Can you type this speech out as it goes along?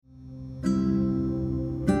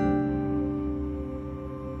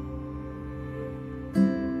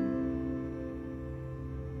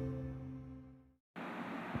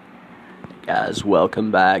guys,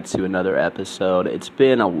 welcome back to another episode. It's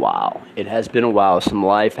been a while. It has been a while. Some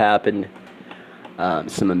life happened.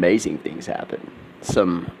 Some amazing things happened.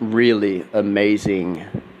 Some really amazing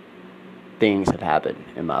things have happened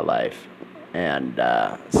in my life. And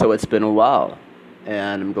so it's been a while.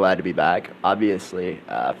 And I'm glad to be back. Obviously,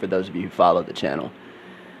 for those of you who follow the channel.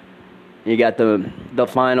 You got the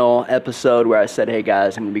final episode where I said, hey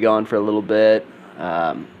guys, I'm going to be gone for a little bit.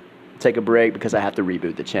 Take a break because I have to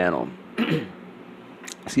reboot the channel.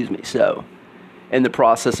 Excuse me. So, in the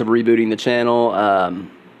process of rebooting the channel,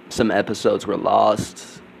 some episodes were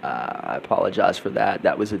lost. I apologize for that.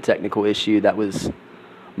 That was a technical issue. That was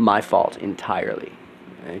my fault entirely.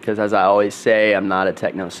 Because as I always say, I'm not a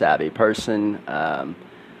techno-savvy person.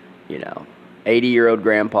 80-year-old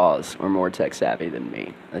grandpas are more tech-savvy than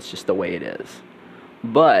me. That's just the way it is.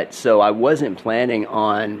 But, so I wasn't planning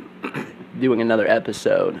on doing another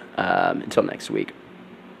episode until next week.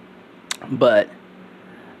 But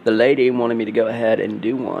the lady wanted me to go ahead and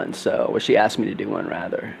do one, or she asked me to do one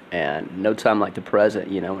rather. And no time like the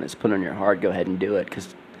present, when it's put on your heart, go ahead and do it,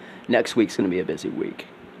 because next week's going to be a busy week.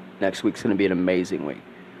 Next week's going to be an amazing week.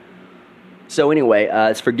 So anyway,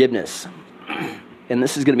 it's forgiveness. And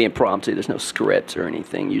this is going to be impromptu. There's no script or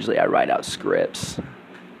anything. Usually I write out scripts,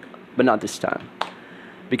 but not this time.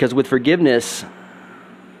 Because with forgiveness,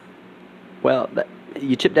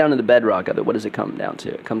 you chip down to the bedrock of it. What does it come down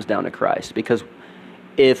to? It comes down to Christ. Because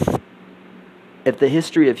if the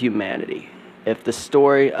history of humanity, if the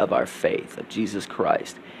story of our faith, of Jesus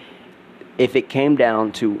Christ, if it came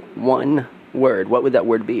down to one word, what would that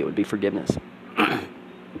word be? It would be forgiveness.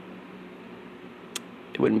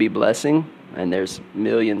 It wouldn't be blessing. And there's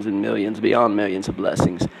millions and millions, beyond millions of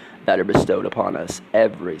blessings that are bestowed upon us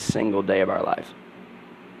every single day of our life.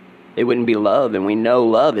 It wouldn't be love, and we know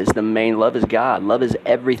love is the main. Love is God. Love is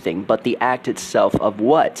everything. But the act itself of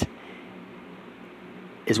what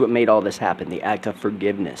is what made all this happen? The act of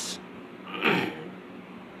forgiveness.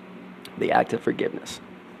 The act of forgiveness.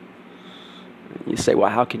 You say, well,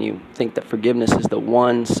 how can you think that forgiveness is the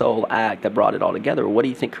one sole act that brought it all together? What do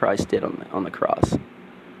you think Christ did on the cross?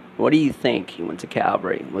 What do you think he went to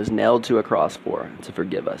Calvary, was nailed to a cross for? To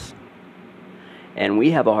forgive us. And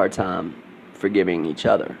we have a hard time forgiving each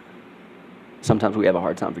other. Sometimes we have a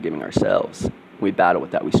hard time forgiving ourselves. We battle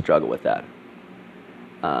with that. We struggle with that.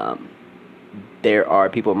 There are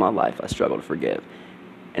people in my life I struggle to forgive.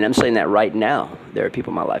 And I'm saying that right now. There are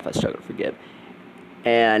people in my life I struggle to forgive.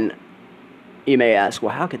 And you may ask,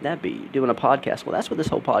 well, how could that be? You're doing a podcast. Well, that's what this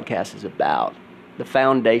whole podcast is about. The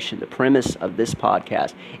foundation, the premise of this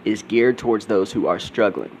podcast is geared towards those who are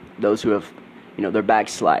struggling. Those who have, they're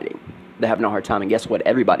backsliding. They're having a hard time. And guess what?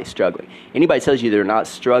 Everybody's struggling. Anybody tells you they're not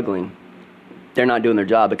struggling, they're not doing their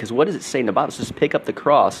job. Because what does it say in the Bible? It says, pick up the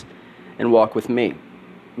cross and walk with me.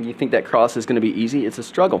 You think that cross is going to be easy? It's a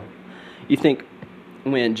struggle. You think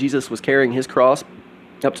when Jesus was carrying his cross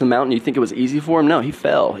up to the mountain, you think it was easy for him? No, he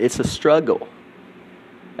fell. It's a struggle.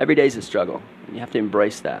 Every day is a struggle. And you have to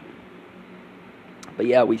embrace that. But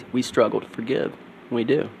yeah, we struggle to forgive. We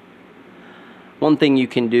do. One thing you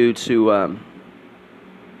can do to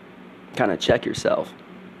kind of check yourself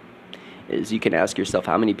is you can ask yourself,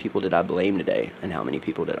 how many people did I blame today? And how many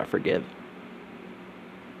people did I forgive?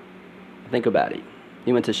 Think about it.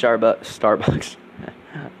 You went to Starbucks.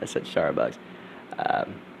 I said Starbucks.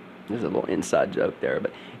 There's a little inside joke there.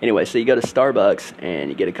 But anyway, so you go to Starbucks and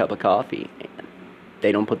you get a cup of coffee. And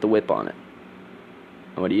they don't put the whip on it.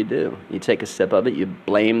 What do? You take a sip of it, you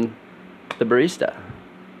blame the barista.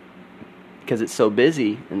 Because it's so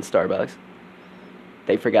busy in Starbucks,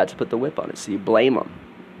 they forgot to put the whip on it, so you blame them.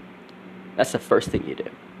 That's the first thing you do.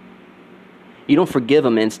 You don't forgive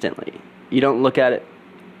them instantly. You don't look at it,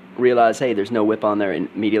 realize, hey, there's no whip on there, and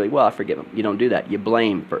immediately, well, I forgive them. You don't do that. You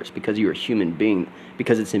blame first, because you're a human being,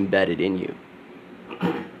 because it's embedded in you.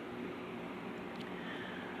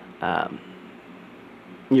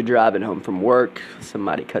 You're driving home from work,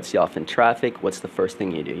 somebody cuts you off in traffic, what's the first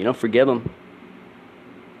thing you do? You don't forgive them.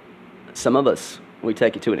 Some of us, we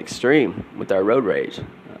take it to an extreme with our road rage.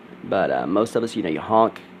 But most of us, you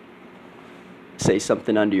honk, say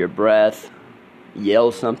something under your breath,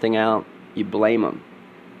 yell something out, you blame them.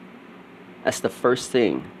 That's the first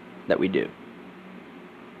thing that we do.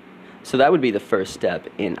 So that would be the first step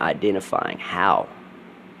in identifying how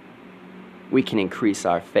we can increase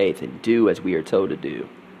our faith and do as we are told to do.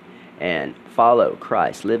 And follow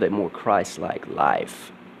Christ, live a more Christ-like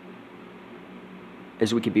life,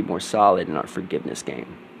 as we can be more solid in our forgiveness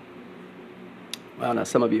game. Well, now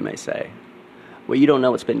some of you may say, well, you don't know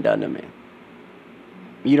what's been done to me.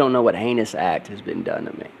 You don't know what heinous act has been done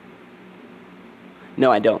to me.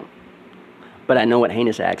 No, I don't. But I know what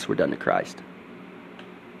heinous acts were done to Christ.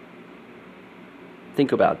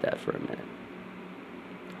 Think about that for a minute.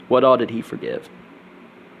 What all did he forgive?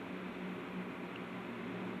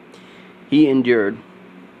 He endured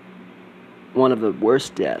one of the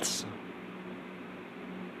worst deaths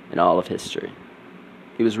in all of history.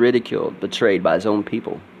 He was ridiculed, betrayed by his own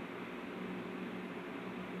people.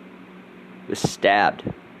 He was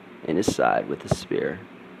stabbed in his side with a spear.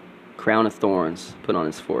 Crown of thorns put on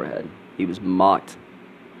his forehead. He was mocked.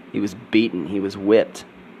 He was beaten. He was whipped.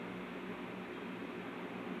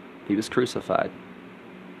 He was crucified.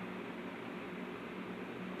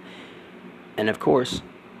 And of course,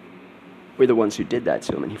 we're the ones who did that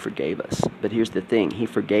to him, and he forgave us. But here's the thing. He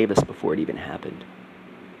forgave us before it even happened.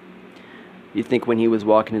 You think when he was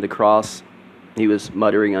walking to the cross, he was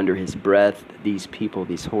muttering under his breath, these people,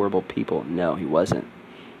 these horrible people? No, he wasn't.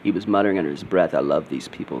 He was muttering under his breath, I love these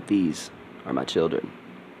people. These are my children.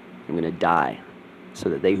 I'm going to die so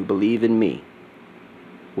that they who believe in me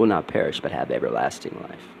will not perish but have everlasting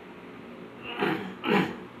life.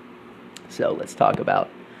 So let's talk about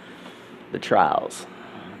the trials,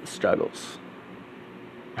 the struggles,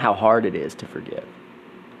 how hard it is to forgive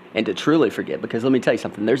and to truly forgive. Because let me tell you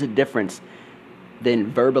something, there's a difference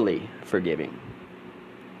than verbally forgiving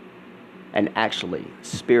and actually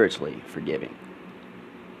spiritually forgiving.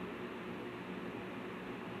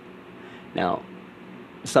 Now,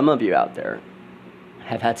 some of you out there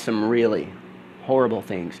have had some really horrible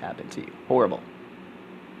things happen to you. Horrible,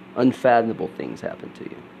 unfathomable things happen to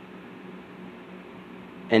you.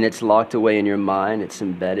 And it's locked away in your mind. It's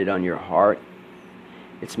embedded on your heart.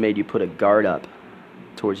 It's made you put a guard up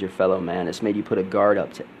towards your fellow man. It's made you put a guard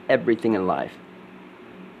up to everything in life.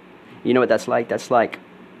 You know what that's like? That's like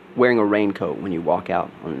wearing a raincoat when you walk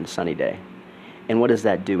out on a sunny day. And what does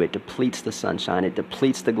that do? It depletes the sunshine. It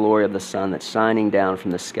depletes the glory of the sun that's shining down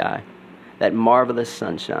from the sky. That marvelous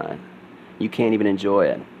sunshine. You can't even enjoy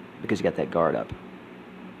it because you got that guard up.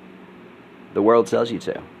 The world tells you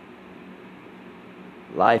to.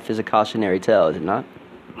 Life is a cautionary tale, is it not?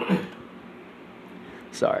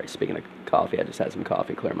 Sorry, speaking of coffee, I just had some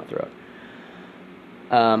coffee clear my throat.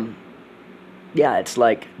 Yeah, it's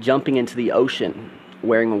like jumping into the ocean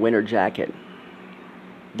wearing a winter jacket,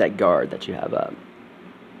 that guard that you have up.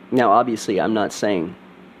 Now, obviously, I'm not saying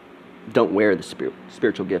don't wear the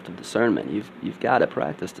spiritual gift of discernment. You've got to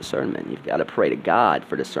practice discernment. You've got to pray to God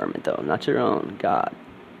for discernment, though, not your own. God.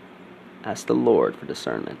 Ask the Lord for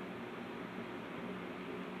discernment.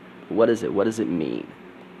 What is it? What does it mean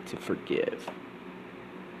to forgive?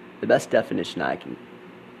 The best definition I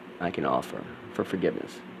can offer for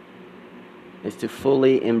forgiveness is to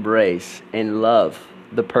fully embrace and love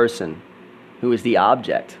the person who is the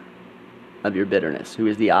object of your bitterness, who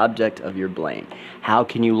is the object of your blame. How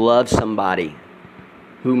can you love somebody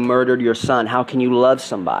who murdered your son? How can you love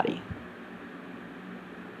somebody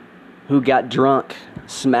who got drunk,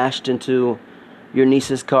 smashed into your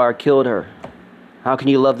niece's car, killed her? How can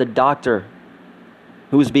you love the doctor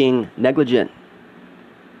who was being negligent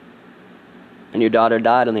and your daughter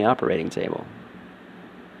died on the operating table?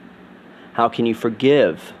 How can you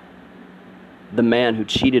forgive the man who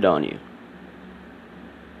cheated on you?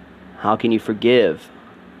 How can you forgive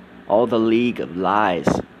all the league of lies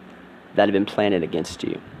that have been planted against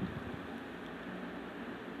you?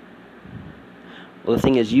 Well, the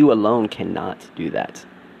thing is, you alone cannot do that.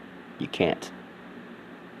 You can't.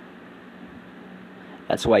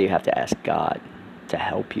 That's why you have to ask God to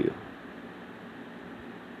help you.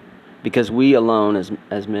 Because we alone,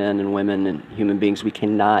 as men and women and human beings, we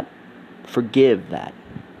cannot forgive that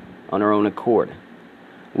on our own accord.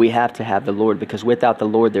 We have to have the Lord, because without the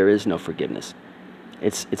Lord there is no forgiveness.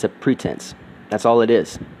 It's a pretense. That's all it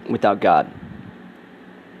is, without God.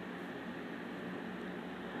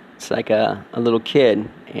 It's like a little kid,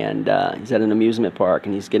 and he's at an amusement park,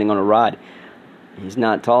 and he's getting on a ride. He's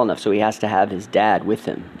not tall enough, so he has to have his dad with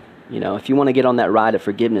him. You know, if you want to get on that ride of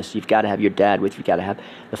forgiveness, you've got to have your dad with you. You've got to have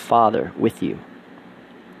the Father with you.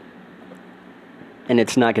 And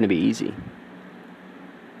it's not going to be easy.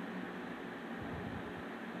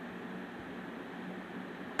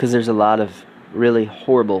 Because there's a lot of really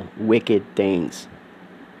horrible, wicked things.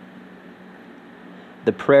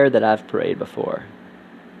 The prayer that I've prayed before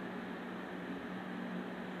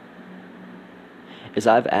is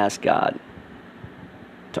I've asked God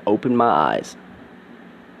to open my eyes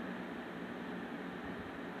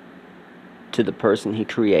to the person He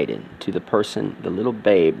created, to the person, the little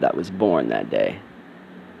babe that was born that day.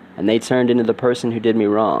 And they turned into the person who did me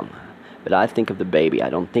wrong. But I think of the baby. I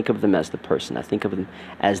don't think of them as the person. I think of them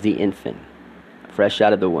as the infant, fresh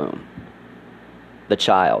out of the womb. The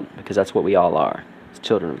child, because that's what we all are. It's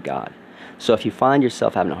children of God. So if you find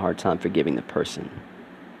yourself having a hard time forgiving the person,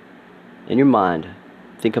 in your mind,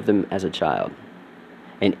 think of them as a child,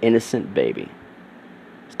 an innocent baby.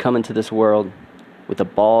 He's coming to this world with a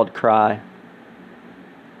bawled cry,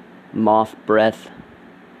 moth breath,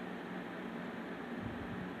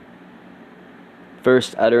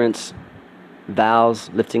 first utterance, vows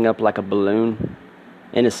lifting up like a balloon,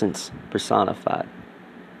 innocence personified.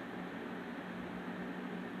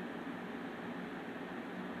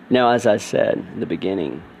 Now, as I said in the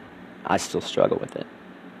beginning, I still struggle with it.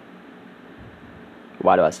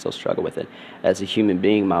 Why do I still struggle with it? As a human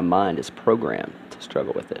being, my mind is programmed to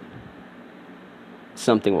struggle with it.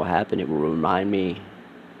 Something will happen, it will remind me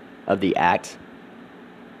of the act,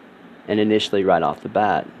 and initially right off the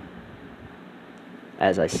bat,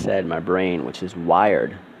 as I said, my brain, which is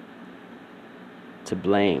wired to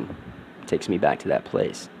blame, takes me back to that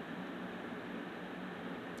place.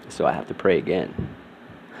 So I have to pray again.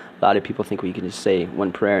 A lot of people think we can just say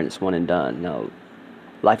one prayer and it's one and done. No,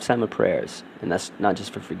 lifetime of prayers, and that's not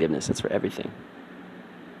just for forgiveness, that's for everything.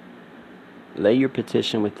 Lay your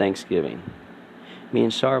petition with thanksgiving. Me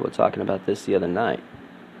and Shar were talking about this the other night.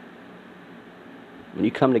 When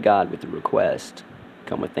you come to God with a request,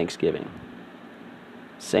 come with thanksgiving.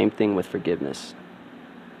 Same thing with forgiveness.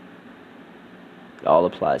 It all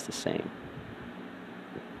applies the same.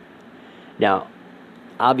 Now,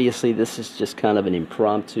 obviously, this is just kind of an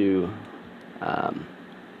impromptu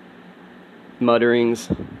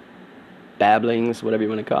mutterings, babblings, whatever you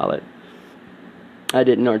want to call it. I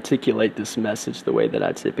didn't articulate this message the way that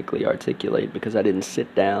I typically articulate because I didn't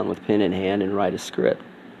sit down with pen in hand and write a script.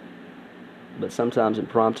 But sometimes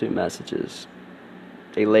impromptu messages,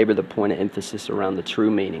 they labor the point of emphasis around the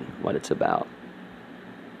true meaning, what it's about.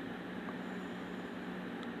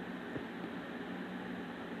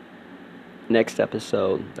 Next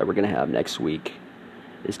episode that we're going to have next week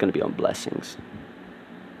is going to be on blessings,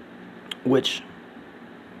 which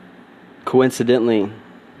coincidentally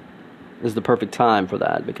is the perfect time for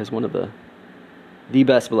that, because one of the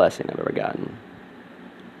best blessing I've ever gotten.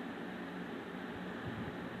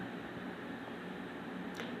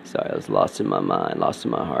 Sorry, I was lost in my mind, lost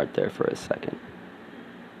in my heart there for a second.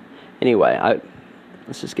 Anyway,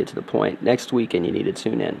 let's just get to the point. Next weekend you need to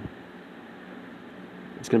tune in.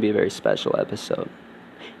 It's going to be a very special episode.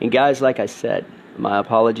 And guys, like I said, my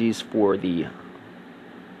apologies for the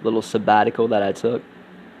little sabbatical that I took.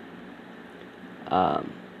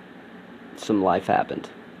 Some life happened.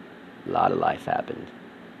 A lot of life happened.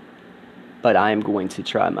 But I am going to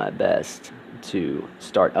try my best to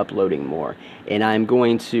start uploading more. And I'm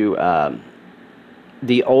going to,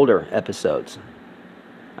 the older episodes,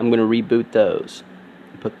 I'm going to reboot those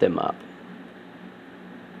and put them up.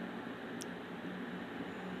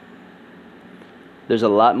 There's a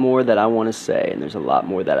lot more that I want to say, and there's a lot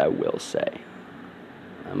more that I will say.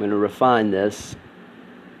 I'm going to refine this.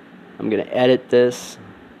 I'm going to edit this.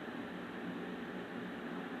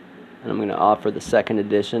 And I'm going to offer the second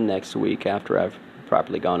edition next week after I've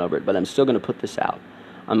properly gone over it. But I'm still going to put this out.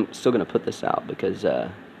 I'm still going to put this out because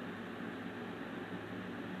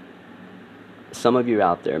some of you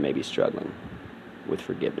out there may be struggling with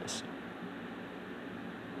forgiveness.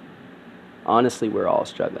 Honestly, we're all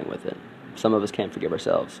struggling with it. Some of us can't forgive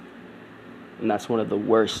ourselves. And that's one of the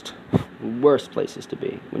worst places to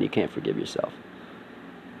be, when you can't forgive yourself.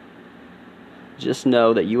 Just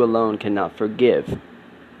know that you alone cannot forgive.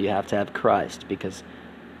 You have to have Christ, because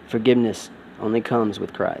forgiveness only comes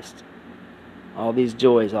with Christ. All these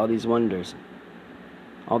joys, all these wonders,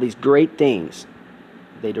 all these great things,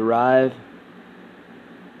 they derive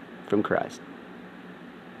from Christ.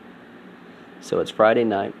 So it's Friday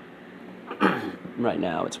night. Right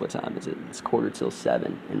now, it's what time is it? It's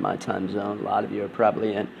 7:15 in my time zone. A lot of you are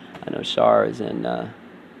probably in. I know Shar is in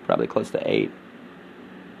probably close to 8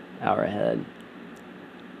 hour ahead.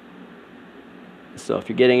 So if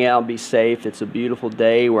you're getting out, be safe. It's a beautiful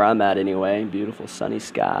day where I'm at anyway. Beautiful sunny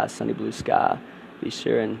sky, sunny blue sky. Be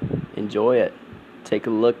sure and enjoy it. Take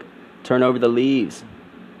a look. Turn over the leaves.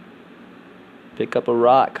 Pick up a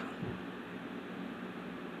rock.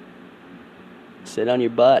 Sit on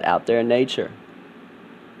your butt out there in nature.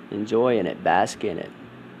 Enjoy in it. Bask in it.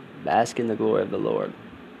 Bask in the glory of the Lord.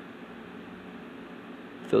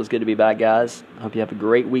 Feels good to be back, guys. I hope you have a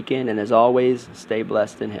great weekend. And as always, stay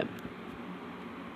blessed in Him.